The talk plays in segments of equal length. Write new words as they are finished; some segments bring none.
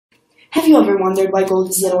Have you ever wondered why gold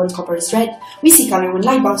is yellow and copper is red? We see color when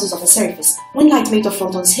light bounces off a surface. When light made of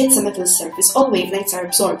photons hits a metal's surface, all wavelengths are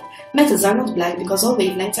absorbed. Metals are not black because all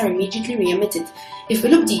wavelengths are immediately re-emitted. If we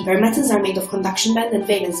look deeper, metals are made of conduction band and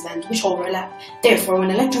valence band, which overlap. Therefore,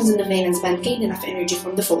 when electrons in the valence band gain enough energy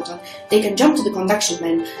from the photon, they can jump to the conduction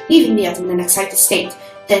band, leaving the atom in an excited state.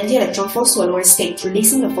 Then the electron falls to a lower state,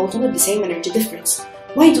 releasing the photon with the same energy difference.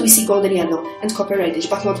 Why do we see golden yellow and copper reddish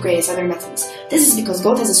but not grey as other metals? This is because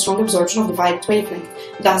gold has a strong absorption of the violet wavelength,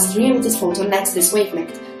 thus the re-emitted photon lacks this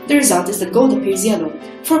wavelength. The result is that gold appears yellow.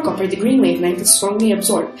 For copper, the green wavelength is strongly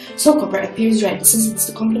absorbed, so copper appears red since it's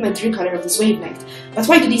the complementary color of this wavelength. But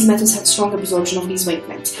why do these metals have strong absorption of these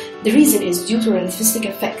wavelengths? The reason is due to relativistic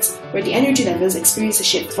effects, where the energy levels experience a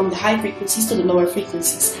shift from the high frequencies to the lower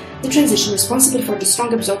frequencies. The transition responsible for the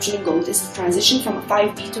strong absorption in gold is the transition from a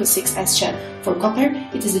 5d to a 6s shell. For copper,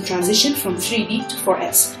 it is the transition from 3d to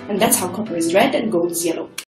 4s, and that's how copper is red and gold is yellow.